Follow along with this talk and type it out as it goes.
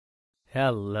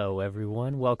Hello,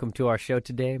 everyone. Welcome to our show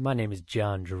today. My name is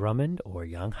John Drummond, or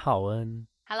Yang Haoen.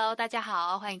 Hello， 大家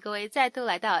好，欢迎各位再度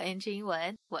来到 NG 英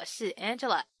文，我是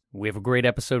Angela。 We have a great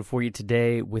episode for you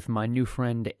today with my new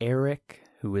friend Eric,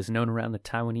 who is known around the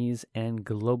Taiwanese and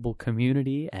global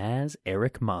community as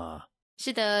Eric Ma.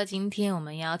 是的，今天我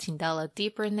们邀请到了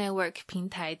Deeper Network 平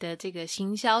台的这个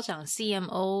行销长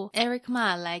CMO Eric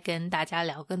Ma 来跟大家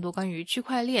聊更多关于区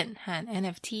块链和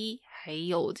NFT 还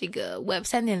有这个 Web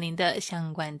 3.0 的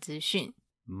相关资讯。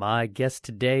My guest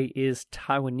today is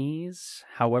Taiwanese.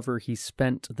 However, he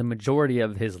spent the majority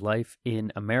of his life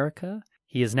in America.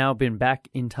 He has now been back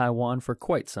in Taiwan for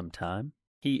quite some time.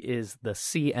 He is the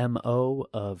CMO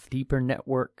of Deeper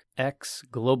Network X,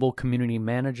 Global Community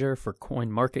Manager for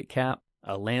CoinMarketCap,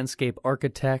 a landscape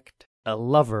architect, a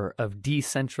lover of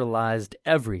decentralized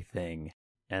everything,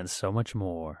 and so much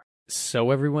more.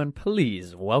 So everyone,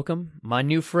 please welcome my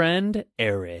new friend,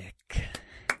 Eric.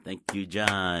 Thank you,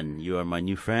 John. You are my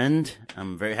new friend.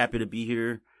 I'm very happy to be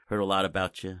here. Heard a lot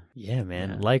about you. Yeah, man.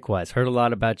 Yeah. Likewise. Heard a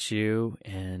lot about you,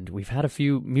 and we've had a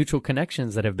few mutual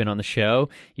connections that have been on the show.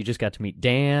 You just got to meet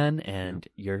Dan, and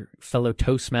your fellow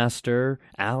Toastmaster,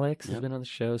 Alex, has been on the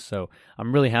show. So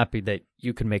I'm really happy that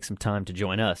you could make some time to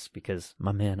join us because,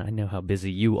 my man, I know how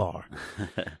busy you are.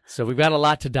 So we've got a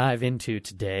lot to dive into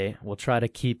today. We'll try to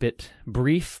keep it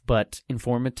brief but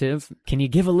informative. Can you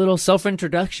give a little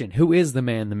self-introduction? Who is the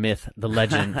man, the myth, the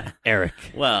legend, Eric?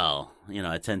 Well, you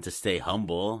know, I tend to stay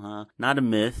humble, not a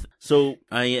myth. So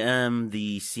I am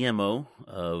the CMO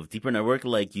of Deeper Network,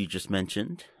 like you just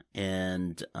mentioned.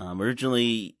 And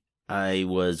originally, I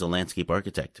was a landscape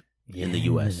architect in the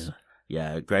U.S.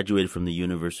 Yeah, I graduated from the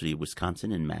University of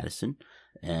Wisconsin in Madison,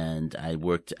 and I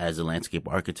worked as a landscape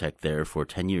architect there for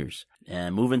 10 years.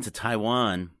 And moving to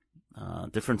Taiwan,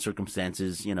 different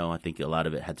circumstances, you know, I think a lot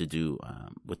of it had to do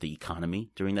with the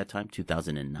economy during that time,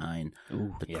 2009,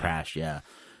 the crash,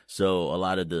 So a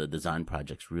lot of the design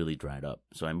projects really dried up.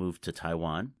 So I moved to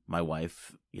Taiwan. My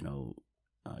wife, you know,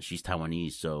 she's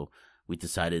Taiwanese, so we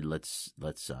decided let's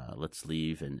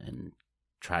leave and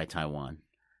try Taiwan.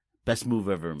 Best move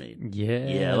ever made.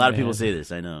 Yeah. A lot of people say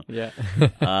this, I know. Yeah.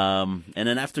 And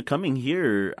then after coming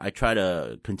here, I try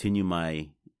to continue my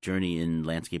journey in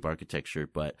landscape architecture,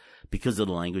 but because of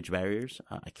the language barriers,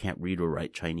 I can't read or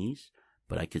write Chinese,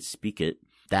 but I could speak it.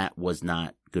 That was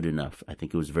not good enough. I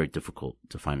think it was very difficult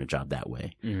to find a job that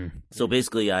way. So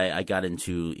basically, I got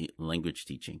into language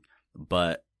teaching.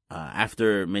 But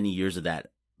after many years of that,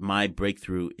 my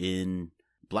breakthrough in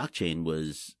blockchain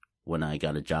was when I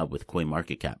got a job with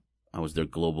CoinMarketCap. I was their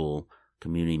global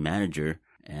community manager,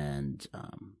 and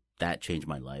that changed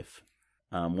my life.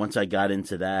 Once I got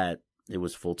into that, it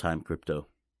was full-time crypto.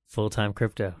 Full-time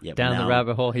crypto. Yep, Down the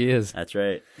rabbit hole he is. That's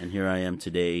right. And here I am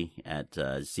today at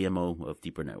CMO of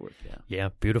Deeper Network. Yeah,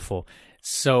 beautiful.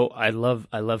 So I love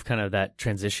kind of that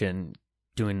transition,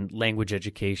 doing language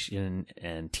education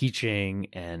and teaching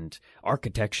and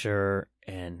architecture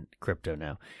and crypto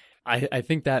now. I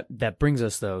think that brings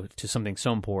us, though, to something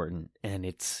so important, and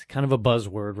it's kind of a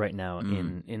buzzword right now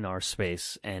in our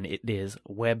space, and it is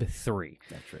Web3.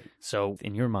 That's right. So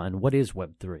in your mind, what is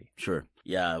Web3? Sure.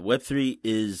 Yeah, Web3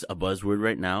 is a buzzword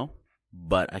right now,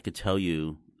 but I could tell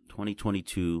you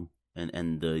 2022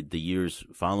 and the years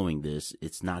following this,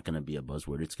 it's not going to be a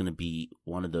buzzword. It's going to be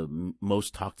one of the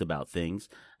most talked about things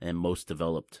and most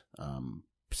developed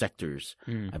sectors,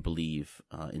 I believe,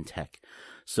 in tech.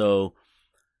 So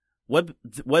Web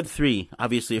 3,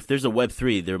 obviously, if there's a Web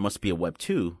 3, there must be a Web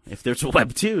 2. If there's a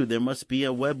Web 2, there must be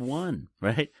a Web 1,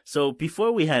 right? So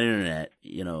before we had internet,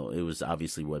 you know, it was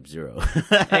obviously Web 0.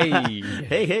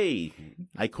 Hey,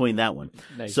 I coined that one.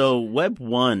 Nice. So Web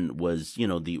 1 was, you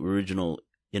know, the original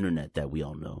internet that we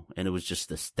all know. And it was just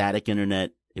the static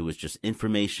internet. It was just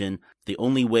information. The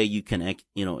only way you can,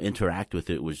 you know, interact with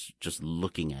it was just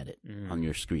looking at it on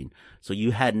your screen. So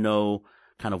you had no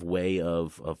kind of way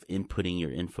of inputting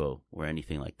your info or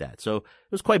anything like that. So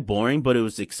it was quite boring, but it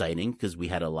was exciting because we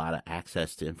had a lot of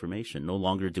access to information. No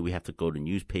longer do we have to go to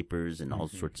newspapers and all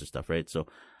sorts of stuff, right? So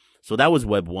that was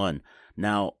Web 1.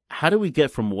 Now, how do we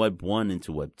get from Web 1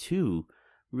 into Web 2?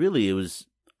 Really, it was,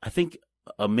 I think,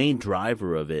 a main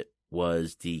driver of it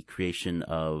was the creation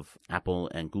of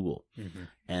Apple and Google.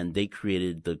 And they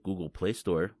created the Google Play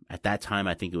Store. At that time,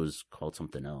 I think it was called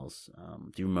something else.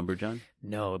 Do you remember, John?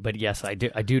 No, but yes, I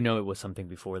do know it was something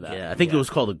before that. Yeah, I think it was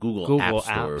called the Google App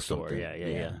Store or Store. something.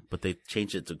 Yeah. But they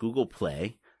changed it to Google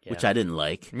Play, which I didn't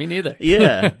like. Me neither.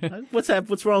 Yeah. What's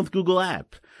wrong with Google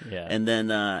App? Yeah. And then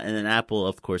Apple,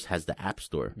 of course, has the App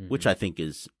Store, which I think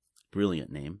is a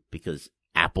brilliant name because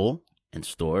Apple and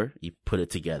store, you put it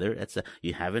together.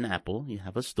 You have an Apple, you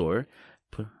have a store,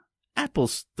 Apple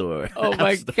Store. Oh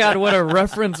my God, what a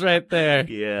reference right there.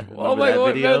 Yeah. Oh my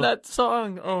God, video? that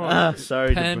song. Oh,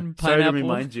 sorry pen, sorry to pineapple.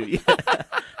 remind you. Yeah.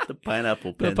 The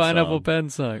pineapple pen The pineapple song. pen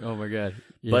song. Oh my God.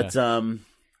 Yeah. But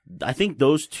I think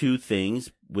those two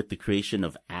things, with the creation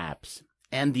of apps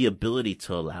and the ability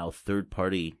to allow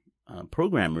third-party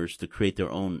programmers to create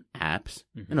their own apps,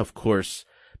 and of course,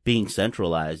 being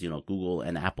centralized, Google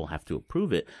and Apple have to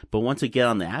approve it. But once it gets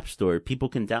on the App Store, people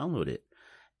can download it.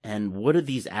 And what do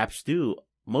these apps do?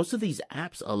 Most of these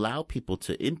apps allow people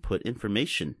to input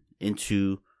information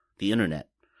into the internet.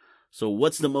 So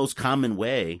what's the most common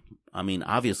way? I mean,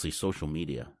 obviously social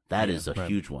media. That is a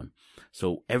huge one.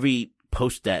 So every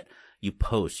post that you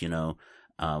post,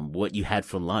 what you had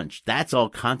for lunch, that's all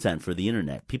content for the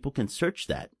internet. People can search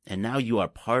that. And now you are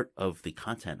part of the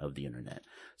content of the internet.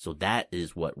 So that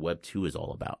is what Web 2 is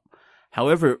all about.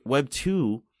 However, Web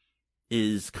 2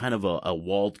 is kind of a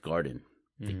walled garden,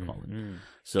 they call it.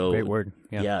 So great word.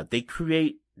 Yeah, they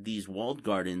create these walled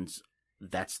gardens.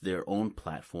 That's their own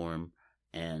platform.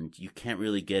 And you can't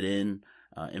really get in.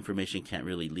 Information can't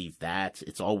really leave that.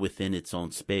 It's all within its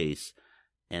own space.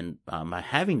 And by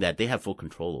having that, they have full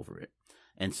control over it.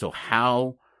 And so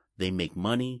how they make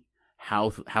money,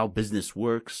 how business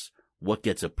works, what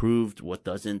gets approved, what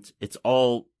doesn't, it's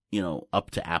all,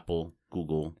 up to Apple,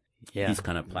 Google, these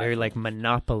kind of platforms. Very like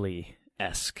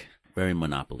Monopoly-esque. Very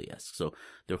Monopoly-esque. So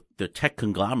they're tech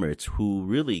conglomerates who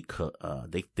really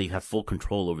they have full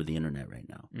control over the internet right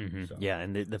now. So. Yeah,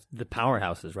 and the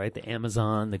powerhouses, right? The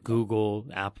Amazon, the Google,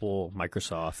 Apple,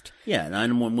 Microsoft. Yeah,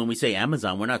 and when we say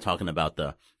Amazon, we're not talking about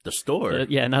the store.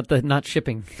 Not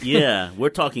shipping. Yeah, we're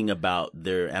talking about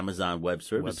their Amazon Web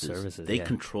Services. They yeah.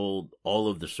 controlled all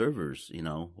of the servers.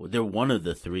 They're one of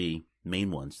the three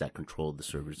main ones that controlled the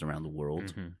servers around the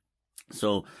world.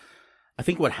 So I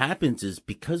think what happens is,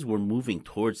 because we're moving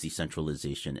towards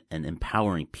decentralization and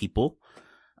empowering people,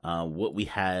 what we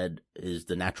had is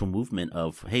the natural movement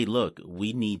of, hey, look,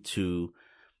 we need to,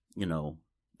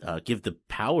 give the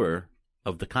power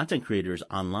of the content creators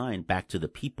online back to the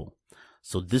people.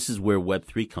 So this is where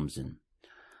Web3 comes in.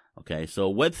 Okay,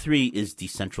 so Web3 is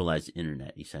decentralized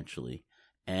internet, essentially.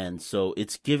 And so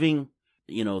it's giving,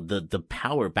 the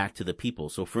power back to the people.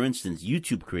 So for instance,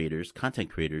 YouTube creators, content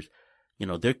creators,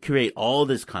 they create all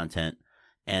this content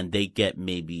and they get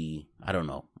maybe, I don't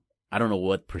know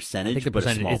what percentage, but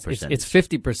a small percentage. It's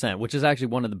 50%, which is actually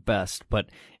one of the best, but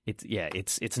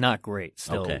it's not great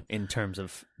still in terms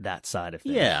of that side of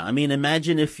things. Yeah, I mean,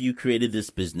 imagine if you created this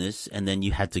business and then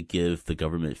you had to give the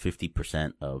government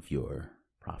 50% of your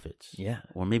profits. Yeah.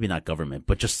 Or maybe not government,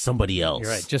 but just somebody else.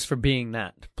 You're right, just for being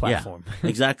that platform. Yeah,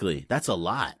 exactly. That's a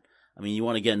lot. I mean, you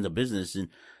want to get into business and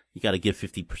you got to give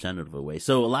 50% of it away.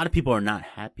 So a lot of people are not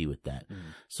happy with that.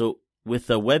 So with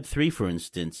Web3, for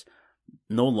instance,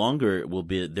 no longer will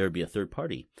there be a third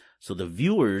party. So the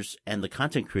viewers and the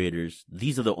content creators,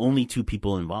 these are the only two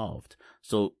people involved.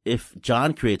 So if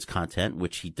John creates content,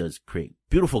 which he does create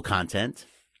beautiful content,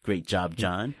 great job,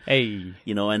 John. Hey.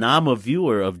 And I'm a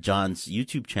viewer of John's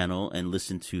YouTube channel and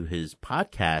listen to his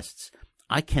podcasts,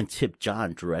 I can tip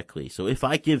John directly. So if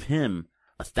I give him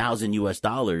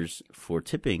 $1,000 for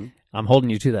tipping, I'm holding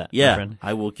you to that. Yeah, my friend.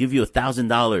 I will give you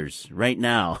 $1,000 right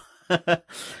now.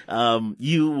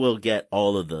 You will get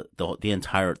all of the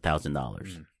entire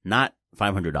 $1,000, not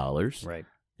 $500. Right.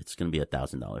 It's going to be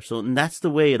 $1,000. So, and that's the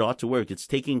way it ought to work. It's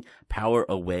taking power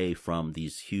away from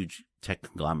these huge tech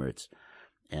conglomerates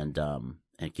and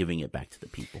giving it back to the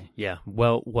people. Yeah.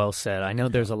 Well said. I know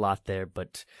there's a lot there,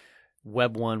 but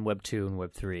Web 1, Web 2, and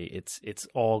Web 3, it's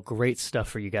all great stuff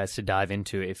for you guys to dive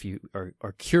into if you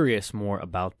are curious more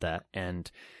about that.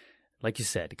 And like you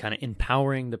said, kind of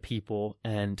empowering the people,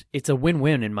 and it's a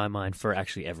win-win in my mind for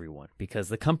actually everyone, because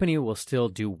the company will still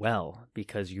do well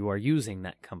because you are using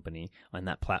that company on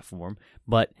that platform,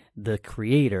 but the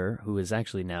creator, who is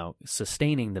actually now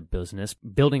sustaining the business,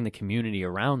 building the community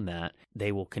around that,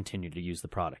 they will continue to use the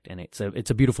product. And it's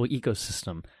a beautiful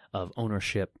ecosystem of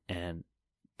ownership and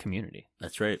community.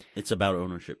 That's right. It's about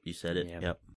ownership. You said it. Yeah.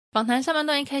 Yep. 访谈上半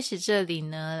段一开始这里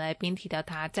呢，来宾提到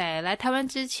他在来台湾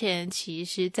之前，其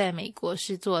实在美国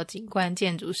是做景观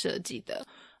建筑设计的。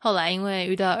后来因为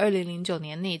遇到2009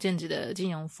年那一阵子的金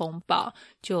融风暴，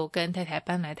就跟太太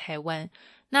搬来台湾。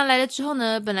那来了之后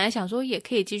呢，本来想说也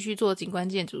可以继续做景观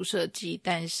建筑设计，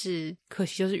但是可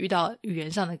惜就是遇到语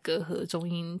言上的隔阂，中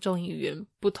英语言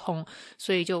不通，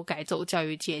所以就改走教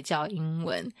育界教英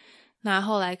文。那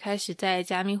后来开始在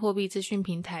加密货币资讯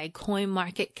平台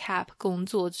CoinMarketCap 工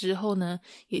作之后呢，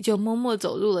也就默默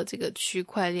走入了这个区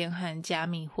块链和加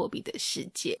密货币的世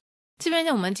界。这边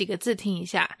我们几个字听一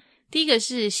下，第一个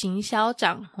是行销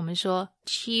长，我们说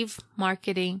Chief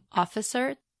Marketing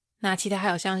Officer，那其他还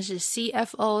有像是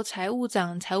CFO 财务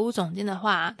长、财务总监的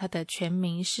话，它的全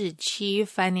名是 Chief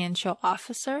Financial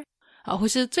Officer， 或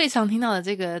是最常听到的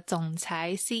这个总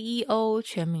裁 CEO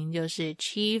全名就是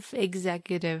Chief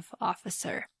Executive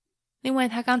Officer。 另外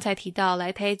他刚才提到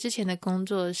来台之前的工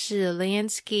作是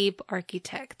Landscape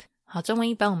Architect， 好，中文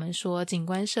一般我们说景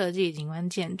观设计、景观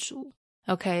建筑。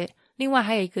 OK， 另外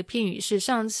还有一个片语是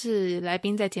上次来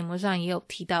宾在节目上也有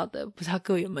提到的，不知道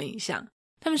各位有没有印象，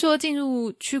他们说进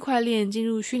入区块链、进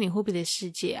入虚拟货币的世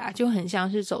界啊，就很像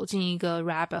是走进一个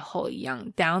rabbit hole 一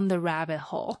样， down the rabbit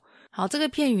hole。 好，这个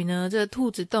片语呢，这个兔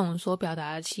子洞所表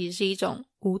达的其实是一种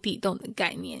无底洞的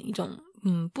概念，一种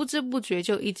不知不觉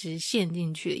就一直陷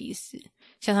进去的意思。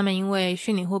像他们因为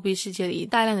虚拟货币世界里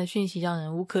大量的讯息让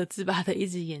人无可自拔的一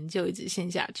直研究，一直陷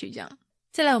下去这样。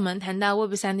再来我们谈到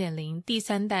Web 3.0 第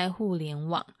三代互联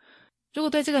网，如果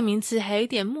对这个名词还有一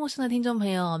点陌生的听众朋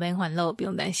友，别缓漏，不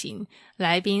用担心，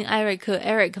来宾艾瑞克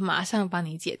Eric 马上帮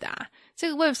你解答。这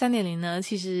个 Web 3.0 呢，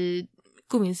其实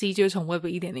顾名思义就是从 Web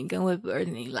 1.0 跟 Web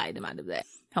 2.0 来的嘛，对不对？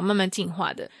好，慢慢进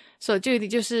化的，所以这个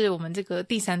就是我们这个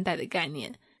第三代的概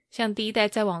念。像第一代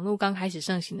在网络刚开始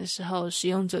盛行的时候，使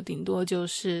用者顶多就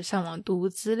是上网读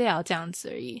资料这样子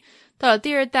而已。到了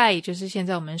第二代，也就是现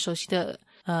在我们熟悉的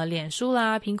脸书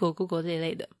啦、苹果、Google 这一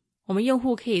类的，我们用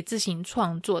户可以自行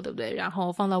创作，对不对？然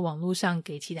后放到网络上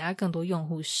给其他更多用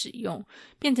户使用，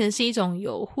变成是一种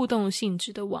有互动性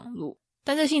质的网络。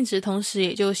但这性质同时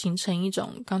也就形成一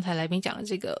种刚才来宾讲的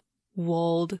这个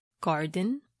walled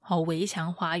garden， 围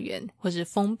墙花园，或是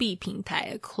封闭平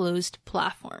台 closed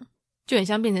platform， 就很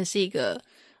像变成是一个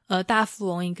大富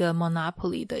翁一个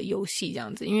monopoly 的游戏这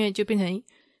样子，因为就变成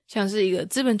像是一个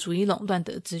资本主义垄断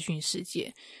的资讯世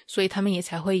界，所以他们也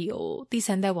才会有第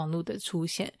三代网络的出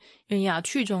现，因为要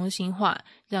去中心化，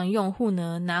让用户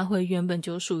呢拿回原本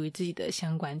就属于自己的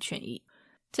相关权益。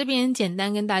这边简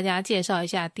单跟大家介绍一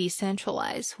下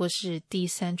decentralize 或是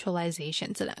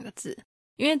decentralization 这两个字，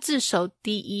因为字首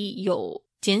第一有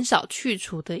减少去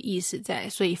除的意思在，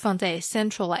所以放在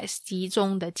centralize 集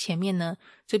中的前面呢，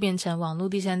就变成网络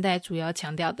第三代主要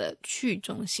强调的去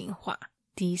中心化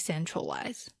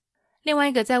decentralize。另外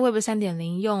一个在 Web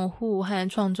 3.0 用户和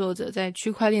创作者在区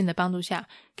块链的帮助下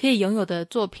可以拥有的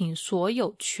作品所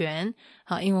有权，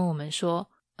好，英文我们说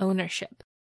ownership。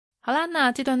 好啦，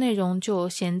那这段内容就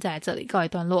先在这里告一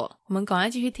段落，我们赶快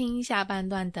继续听下半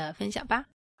段的分享吧。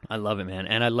I love it, man.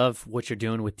 And I love what you're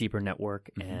doing with Deeper Network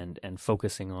and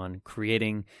focusing on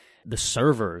creating the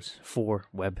servers for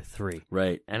Web3.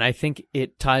 Right. And I think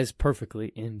it ties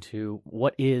perfectly into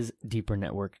what is Deeper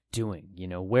Network doing? You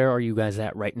know, where are you guys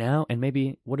at right now? And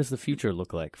maybe what does the future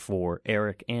look like for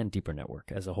Eric and Deeper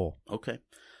Network as a whole? Okay.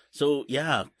 So,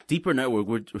 yeah, Deeper Network,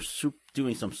 we're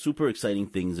doing some super exciting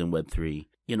things in Web3.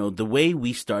 You know, the way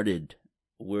we started,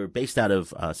 we're based out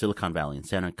of Silicon Valley in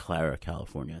Santa Clara,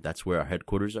 California. That's where our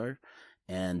headquarters are.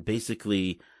 And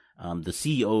basically, the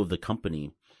CEO of the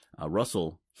company,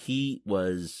 Russell, he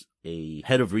was a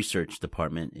head of research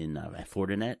department in at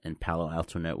Fortinet and Palo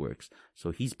Alto Networks. So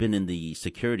he's been in the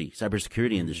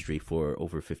cybersecurity industry for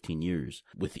over 15 years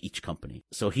with each company.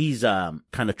 So he's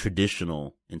kind of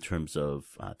traditional in terms of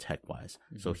tech-wise.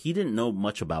 So he didn't know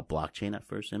much about blockchain at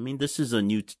first. I mean, this is a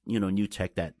new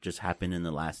tech that just happened in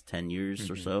the last 10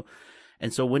 years or so.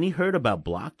 And so when he heard about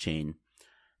blockchain,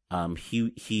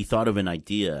 he thought of an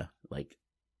idea like,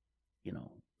 you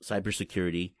know,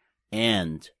 cybersecurity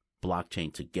and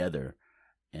blockchain together,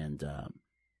 and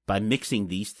by mixing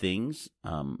these things,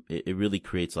 it really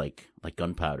creates like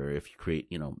gunpowder. If you create,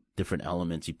 you know, different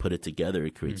elements, you put it together,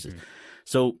 it creates this.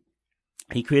 So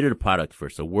he created a product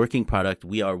first, a working product.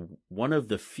 We are one of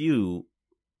the few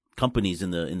companies in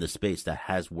the space that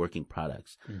has working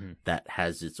products, that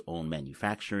has its own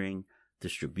manufacturing,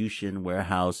 distribution,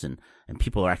 warehouse, and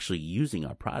people are actually using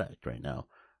our product right now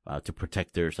to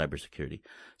protect their cybersecurity.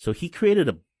 So he created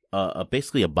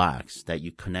basically a box that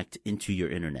you connect into your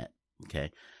internet.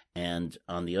 Okay. And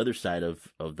on the other side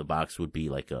of the box would be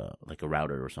like a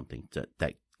router or something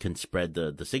that can spread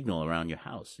the signal around your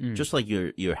house, just like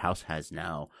your house has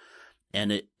now.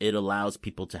 And it allows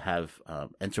people to have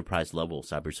enterprise level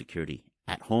cybersecurity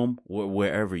at home or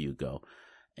wherever you go.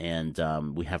 And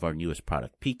we have our newest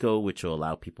product, Pico, which will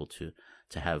allow people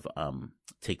to have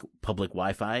take public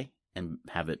Wi-Fi and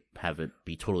have it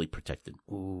be totally protected.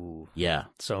 Ooh. Yeah.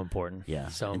 So important. Yeah.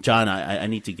 So and John, I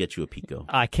need to get you a Pico.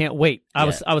 I can't wait. I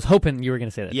was hoping you were going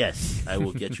to say that. Yes, I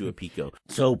will get you a Pico.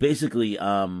 So basically,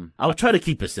 I'll try to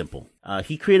keep it simple.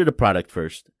 He created a product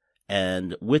first,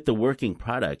 and with the working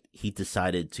product, he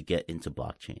decided to get into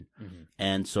blockchain.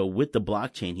 And so with the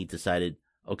blockchain, he decided,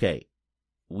 okay,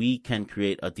 we can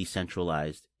create a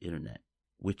decentralized internet,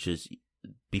 which is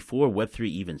before Web3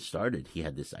 even started, he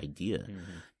had this idea.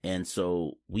 And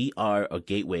so we are a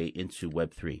gateway into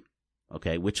Web3,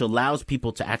 okay, which allows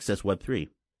people to access Web3.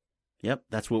 Yep,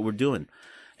 that's what we're doing.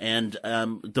 And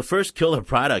the first killer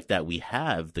product that we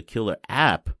have, the killer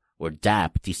app, or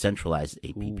DApp, Decentralized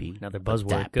App. Ooh, another buzzword.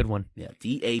 DApp. Good one. Yeah,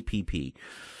 DAPP.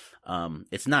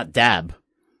 It's not DAB.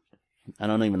 I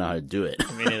don't even know how to do it.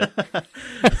 I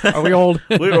mean, are we old?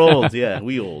 We're old, yeah,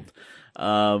 we old.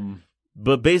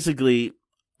 But basically,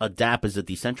 a DApp is a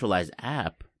decentralized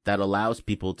app that allows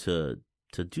people to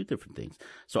do different things.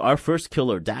 So our first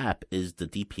killer DApp is the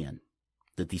DPN,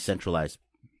 the decentralized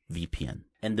VPN.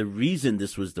 And the reason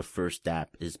this was the first DApp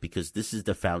is because this is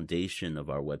the foundation of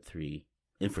our Web3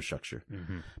 infrastructure.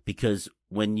 Because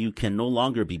when you can no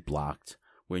longer be blocked,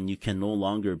 when you can no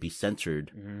longer be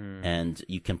censored, and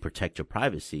you can protect your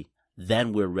privacy,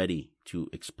 then we're ready to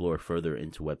explore further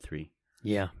into Web3.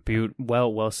 Yeah,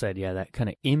 well said. Yeah, that kind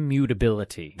of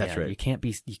immutability. That's right.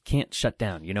 You can't shut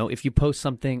down. You know, if you post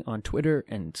something on Twitter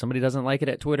and somebody doesn't like it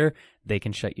at Twitter, they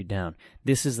can shut you down.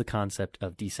 This is the concept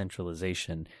of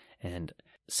decentralization and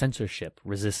censorship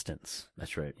resistance.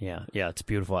 That's right. Yeah, it's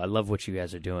beautiful. I love what you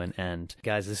guys are doing. And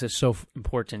guys, this is so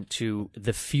important to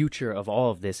the future of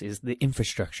all of this is the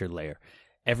infrastructure layer.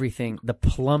 Everything, the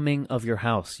plumbing of your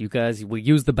house. You guys will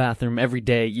use the bathroom every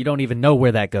day. You don't even know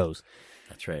where that goes.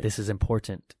 That's right. This is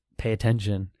important. Pay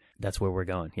attention. That's where we're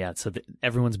going. Yeah, so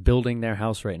everyone's building their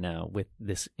house right now with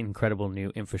this incredible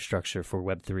new infrastructure for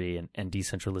Web3 and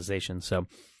decentralization. So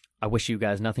I wish you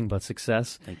guys nothing but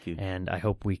success. Thank you. And I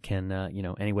hope we can,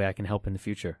 any way I can help in the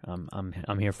future.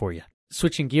 I'm here for you.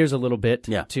 Switching gears a little bit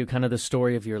to kind of the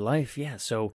story of your life. Yeah,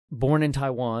 so born in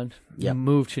Taiwan,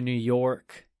 moved to New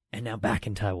York, and now back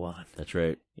in Taiwan. That's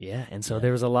right. Yeah, and so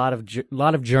there was a lot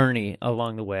of journey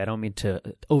along the way. I don't mean to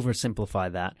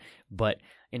oversimplify that, but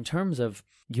in terms of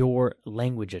your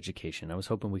language education, I was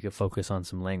hoping we could focus on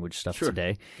some language stuff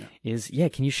today.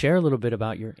 Can you share a little bit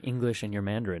about your English and your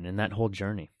Mandarin and that whole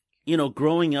journey? You know,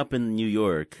 growing up in New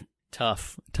York,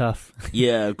 tough.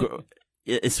 Yeah,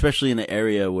 especially in an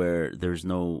area where there's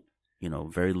no,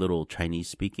 very little Chinese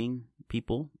speaking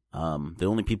people. The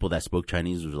only people that spoke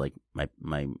Chinese was like my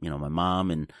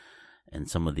mom and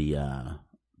some of the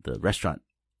restaurant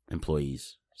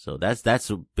employees. So that's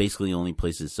basically the only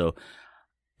places. So,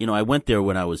 I went there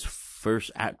when I was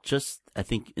I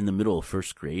think in the middle of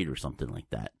first grade or something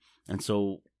like that. And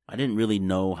so I didn't really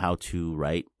know how to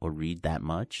write or read that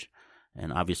much.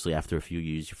 And obviously after a few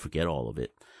years, you forget all of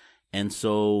it. And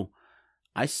so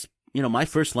my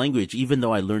first language, even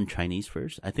though I learned Chinese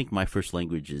first, I think my first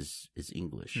language is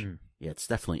English. Yeah,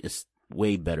 it's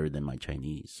way better than my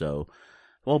Chinese. So,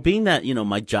 well, being that,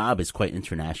 my job is quite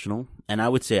international, and I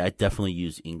would say I definitely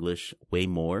use English way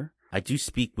more. I do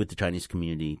speak with the Chinese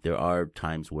community. There are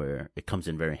times where it comes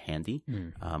in very handy.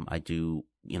 I do,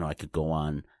 I could go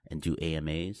on and do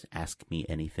AMAs, ask me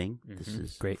anything. This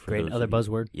is great. Other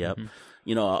buzzword. Yep.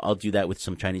 I'll do that with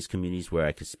some Chinese communities where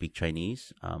I could speak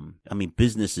Chinese.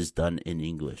 Business is done in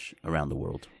English around the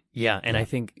world. Yeah, and I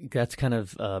think that's kind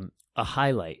of a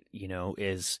highlight,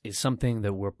 is something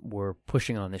that we're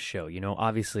pushing on this show.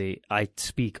 Obviously I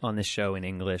speak on this show in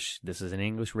English. This is an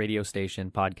English radio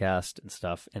station, podcast and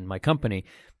stuff, and my company,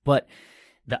 but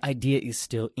the idea is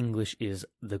still English is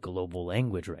the global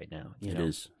language right now. It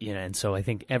is. And so I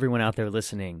think everyone out there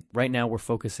listening, right now we're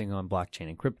focusing on blockchain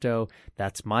and crypto.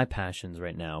 That's my passions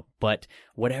right now. But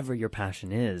whatever your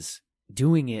passion is,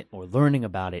 doing it or learning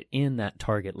about it in that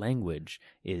target language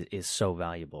is so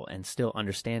valuable, and still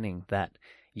understanding that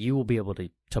you will be able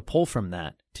to pull from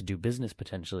that to do business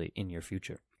potentially in your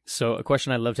future. So a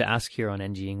question I'd love to ask here on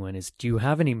NG Ingwen is, do you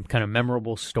have any kind of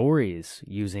memorable stories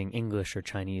using English or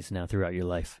Chinese now throughout your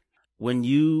life? When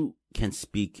you can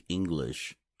speak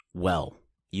English well,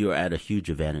 you're at a huge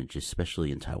advantage,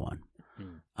 especially in Taiwan.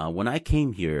 When I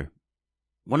came here,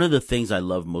 one of the things I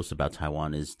love most about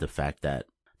Taiwan is the fact that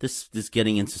this is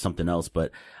getting into something else,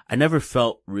 but I never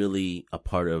felt really a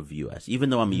part of U.S. Even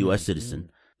though I'm a U.S.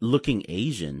 citizen, looking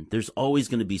Asian, there's always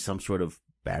going to be some sort of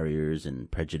barriers and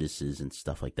prejudices and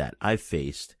stuff like that I've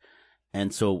faced.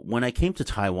 And so when I came to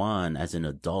Taiwan as an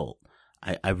adult,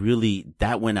 I really,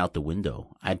 that went out the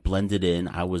window. I blended in.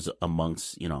 I was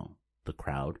amongst, the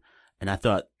crowd, and I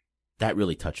thought that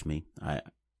really touched me. I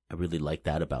really like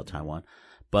that about Taiwan.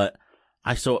 But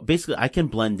basically I can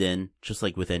blend in just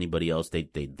like with anybody else.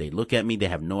 They look at me, they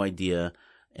have no idea,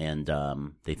 and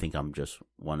they think I'm just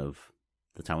one of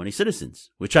the Taiwanese citizens,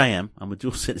 which I am. I'm a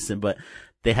dual citizen, but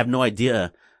they have no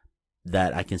idea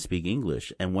that I can speak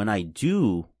English. And when I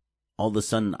do, all of a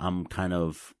sudden I'm kind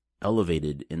of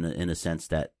elevated in a sense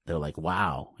that they're like,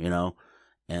 wow,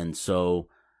 And so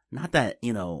not that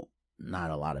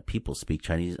not a lot of people speak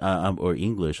Chinese or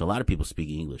English. A lot of people speak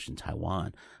English in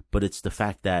Taiwan, but it's the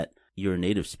fact that you're a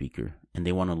native speaker and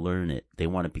they want to learn it. They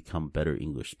want to become better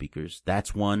English speakers.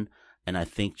 That's one. And I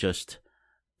think just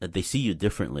that they see you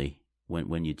differently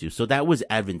when you do. So that was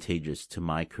advantageous to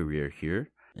my career here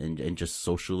and just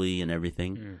socially and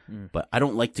everything. Mm-hmm. But I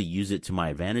don't like to use it to my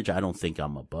advantage. I don't think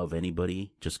I'm above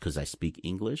anybody just because I speak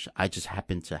English. I just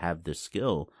happen to have this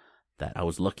skill that I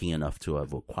was lucky enough to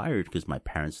have acquired because my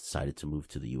parents decided to move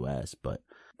to the U.S. But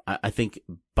I think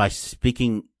by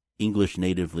speaking English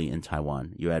natively in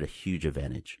Taiwan, you're at a huge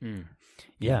advantage.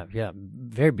 Yeah.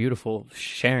 Very beautiful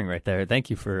sharing right there. Thank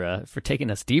you for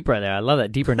taking us deep right there. I love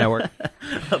that Deeper Network.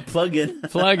 Plug in.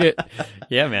 Plug it.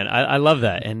 Yeah, man. I love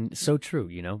that. And so true,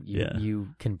 you know. Yeah.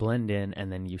 You can blend in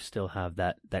and then you still have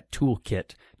that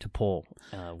toolkit to pull.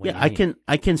 When I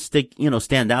can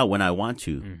stand out when I want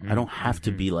to. I don't have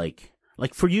to be like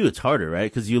for you, it's harder,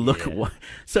 right? Because you look at what,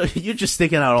 so you're just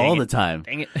sticking out all the time.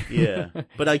 Dang it. Yeah.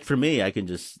 But like for me, I can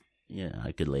just,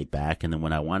 I could lay back, and then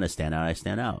when I want to stand out, I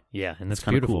stand out. Yeah, and that's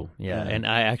kinda beautiful. cool. Yeah. Yeah.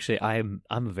 And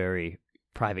I'm a very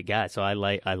private guy, so I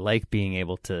like being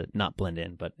able to not blend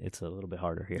in, but it's a little bit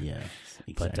harder here. Yeah,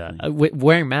 exactly. But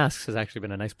wearing masks has actually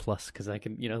been a nice plus because I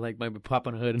can, like maybe pop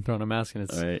on a hood and throw on a mask, and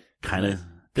it's All right. Kind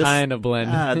of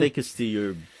blend. they could see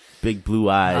your big blue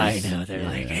eyes. I know. They're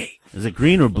like, hey. Is it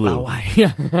green or blue? Oh,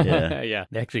 yeah. Yeah. Yeah.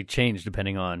 They actually change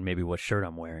depending on maybe what shirt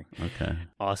I'm wearing. Okay.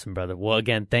 Awesome, brother. Well,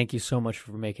 again, thank you so much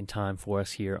for making time for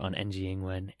us here on NG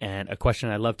Ingwen. And a question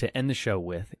I'd love to end the show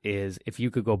with is if you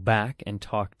could go back and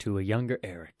talk to a younger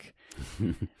Eric,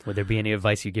 would there be any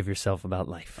advice you give yourself about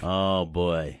life? Oh,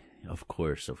 boy. Of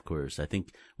course. I think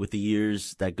with the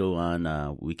years that go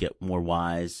on, we get more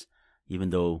wise, even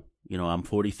though, I'm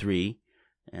 43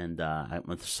 and I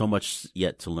have so much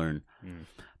yet to learn.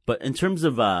 But in terms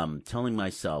of telling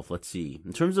myself, let's see,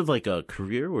 in terms of like a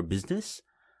career or business,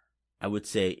 I would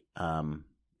say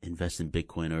invest in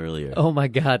Bitcoin earlier. Oh, my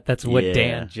God. That's what Yeah.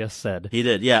 Dan just said. He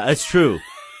did. Yeah, it's true.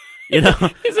 His that's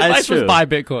advice was true. buy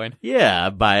Bitcoin. Yeah,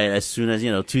 by as soon as,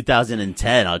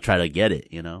 2010, I'll try to get it,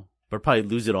 but probably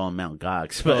lose it all in Mount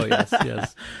Gox. Oh,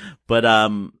 yes. But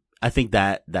I think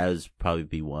that would probably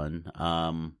be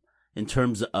one. In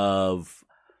terms of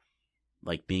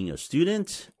like being a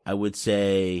student, I would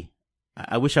say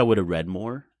I wish I would have read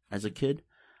more as a kid.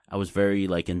 I was very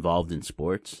like involved in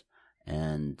sports,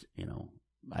 and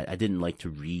I didn't like to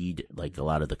read like a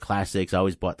lot of the classics. I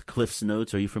always bought the Cliff's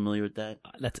Notes. Are you familiar with that?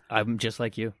 I'm just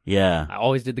like you. Yeah. I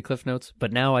always did the Cliff Notes,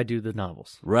 but now I do the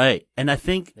novels. Right. And I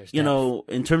think, There's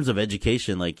in terms of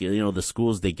education, like, the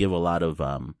schools, they give a lot of,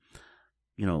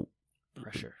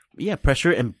 Pressure. yeah,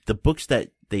 pressure, and the books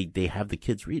that they have the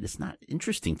kids read, it's not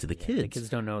interesting to the kids. The kids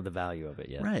don't know the value of it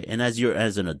yet. Right. And as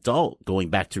an adult going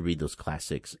back to read those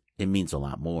classics, it means a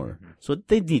lot more. So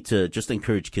they need to just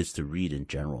encourage kids to read in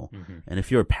general. And if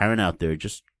you're a parent out there,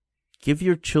 just give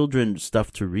your children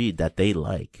stuff to read that they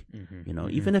like.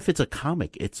 Even if it's a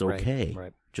comic, it's okay.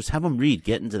 Right. Just have them read,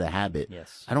 get into the habit.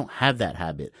 Yes. I don't have that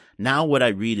habit. Now what I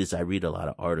read is I read a lot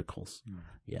of articles.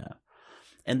 Yeah.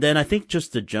 And then I think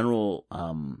just the general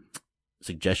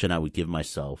suggestion I would give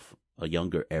myself, a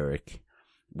younger Eric,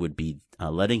 would be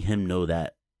letting him know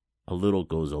that a little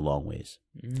goes a long ways.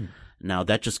 Now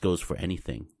that just goes for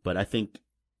anything. But I think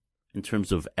in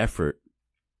terms of effort,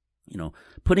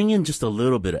 putting in just a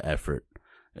little bit of effort.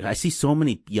 I see so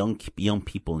many young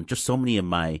people, and just so many of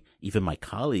my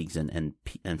colleagues and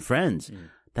friends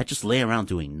that just lay around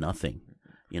doing nothing.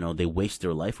 They waste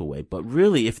their life away. But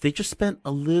really, if they just spent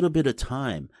a little bit of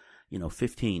time,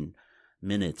 15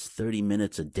 minutes, 30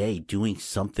 minutes a day doing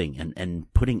something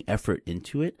and putting effort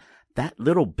into it, that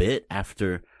little bit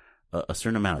after a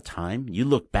certain amount of time, you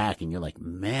look back and you're like,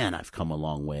 man, I've come a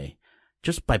long way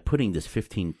just by putting this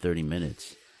 15, 30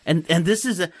 minutes. And this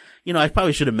is I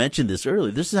probably should have mentioned this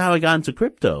earlier. This is how I got into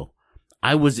crypto.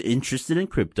 I was interested in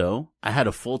crypto. I had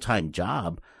a full-time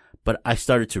job, but I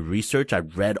started to research. I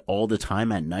read all the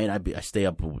time at night. I stay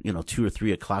up, 2 or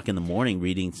 3 o'clock in the morning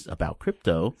reading about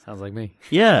crypto. Sounds like me.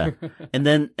 Yeah. and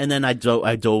then I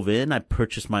dove in. I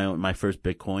purchased my first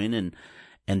Bitcoin,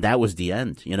 and that was the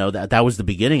end. That was the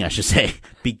beginning, I should say.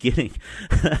 Beginning,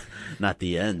 not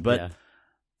the end, but. Yeah.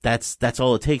 That's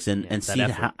all it takes, and see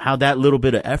effort. how that little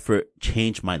bit of effort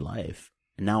changed my life.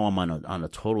 And now I'm on a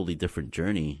totally different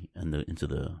journey into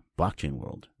the blockchain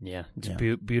world. Yeah, it's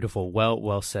Yeah. beautiful.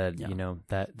 Well said. Yeah.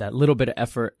 That little bit of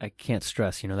effort, I can't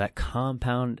stress. That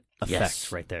compound effect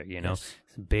Yes. right there. Yes.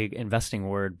 It's a big investing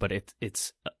word, but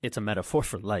it's a metaphor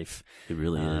for life. It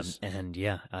really is. And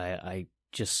yeah, I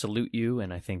just salute you.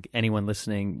 And I think anyone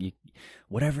listening,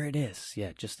 whatever it is,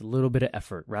 just a little bit of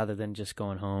effort rather than just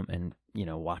going home and,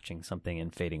 watching something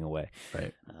and fading away.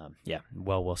 Right.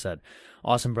 Well said.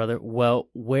 Awesome, brother. Well,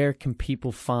 where can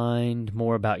people find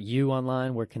more about you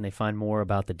online? Where can they find more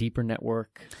about the Deeper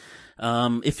Network?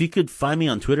 If you could find me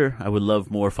on Twitter, I would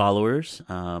love more followers.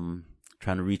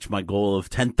 Trying to reach my goal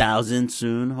of 10,000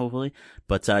 soon, hopefully.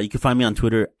 But you can find me on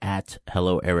Twitter at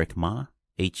Hello Eric Ma,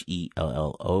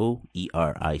 HelloEricMA.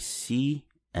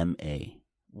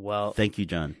 Well, thank you,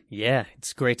 John. Yeah,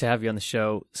 it's great to have you on the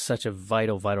show. Such a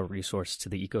vital resource to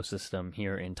the ecosystem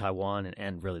here in Taiwan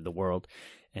and really the world.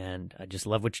 And I just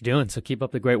love what you're doing. So keep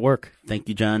up the great work. Thank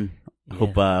you, John. I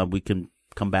hope we can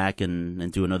come back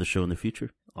and do another show in the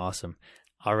future. Awesome.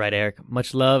 All right, Eric.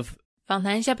 Much love. 访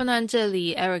谈下半段这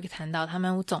里 Eric 谈到他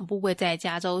们总部位在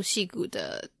加州矽谷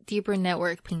的 Deeper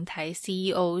Network 平台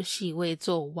CEO 是一位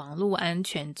做网络安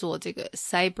全做这个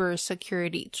Cyber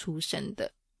Security 出身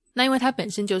的。那因为他本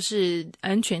身就是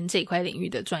安全这一块领域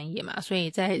的专业嘛，所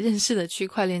以在认识了区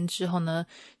块链之后呢，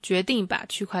决定把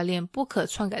区块链不可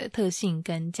篡改的特性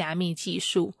跟加密技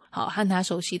术和他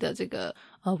熟悉的这个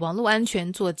网络安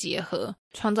全做结合，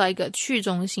创造一个去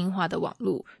中心化的网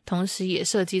络，同时也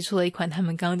设计出了一款他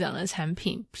们刚讲的产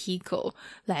品 Pico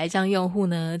来让用户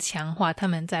呢强化他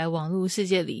们在网络世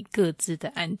界里各自的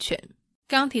安全。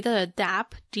刚刚提到的 DApp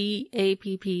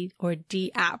DApp or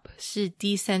DApp 是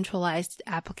Decentralized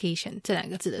Application 这两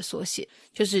个字的缩写，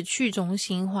就是去中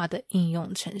心化的应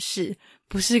用程式，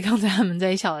不是刚才他们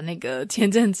在笑的那个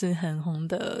前阵子很红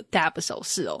的 DApp 手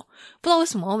势哦。不知道为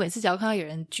什么我每次只要看到有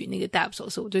人举那个 DApp 手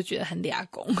势，我就觉得很俩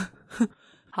公。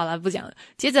好啦，不讲了。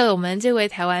接着我们这位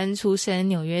台湾出生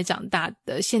纽约长大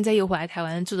的现在又回来台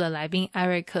湾住的来宾艾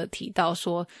瑞克提到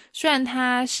说，虽然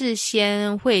他是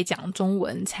先会讲中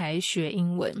文才学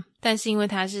英文，但是因为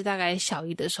他是大概小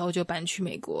一的时候就搬去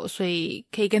美国，所以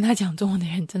可以跟他讲中文的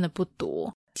人真的不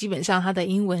多，基本上他的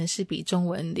英文是比中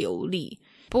文流利。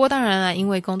不过当然啦，因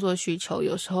为工作需求，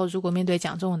有时候如果面对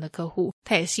讲中文的客户，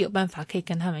他也是有办法可以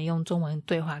跟他们用中文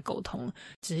对话沟通，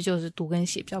只是就是读跟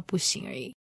写比较不行而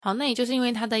已。好，那也就是因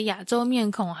为他的亚洲面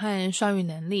孔和双语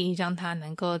能力，让他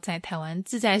能够在台湾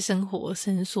自在生活，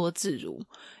伸缩自如。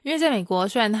因为在美国，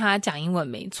虽然他讲英文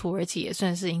没错，而且也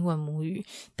算是英文母语，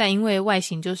但因为外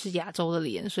形就是亚洲的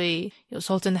脸，所以有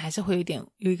时候真的还是会有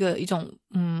一种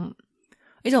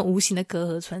无形的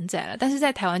隔阂存在了。但是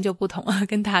在台湾就不同啊，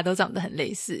跟大家都长得很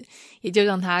类似，也就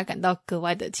让他感到格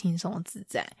外的轻松自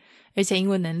在。而且英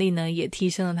文能力呢，也提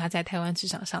升了他在台湾职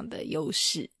场上的优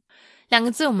势。两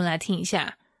个字我们来听一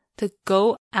下。To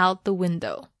go out the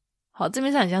window， 好，这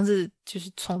边是很像是就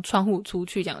是从窗户出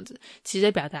去这样子，其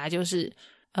实表达就是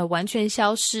完全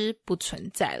消失不存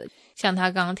在了。像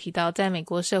他刚刚提到在美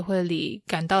国社会里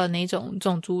感到的那种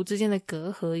种族之间的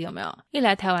隔阂有没有，一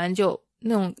来台湾就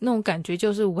那种感觉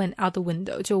就是 went out the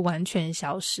window， 就完全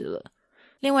消失了。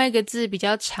另外一个字比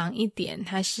较长一点，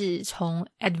它是从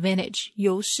advantage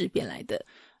优势变来的。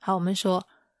好，我们说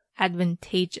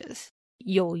advantageous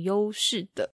有优势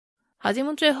的。好，节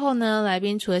目最后呢，来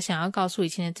宾除了想要告诉以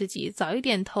前的自己早一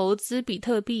点投资比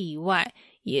特币以外，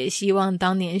也希望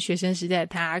当年学生时代的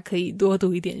他可以多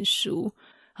读一点书。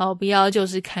好，不要就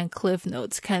是看 Cliff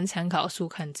Notes， 看参考书，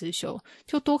看自修，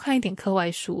就多看一点课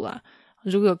外书啦。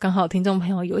如果有刚好听众朋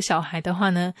友有小孩的话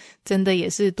呢，真的也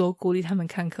是多鼓励他们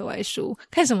看课外书，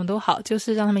看什么都好，就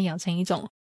是让他们养成一种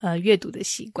阅读的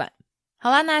习惯。好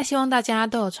啦，那希望大家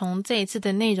都有从这一次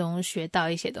的内容学到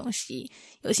一些东西。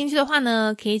有兴趣的话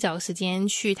呢，可以找个时间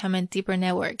去他们 Deeper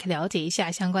Network 了解一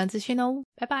下相关资讯哦。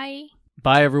拜拜。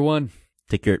Bye everyone.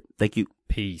 Take care. Thank you.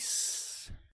 Peace.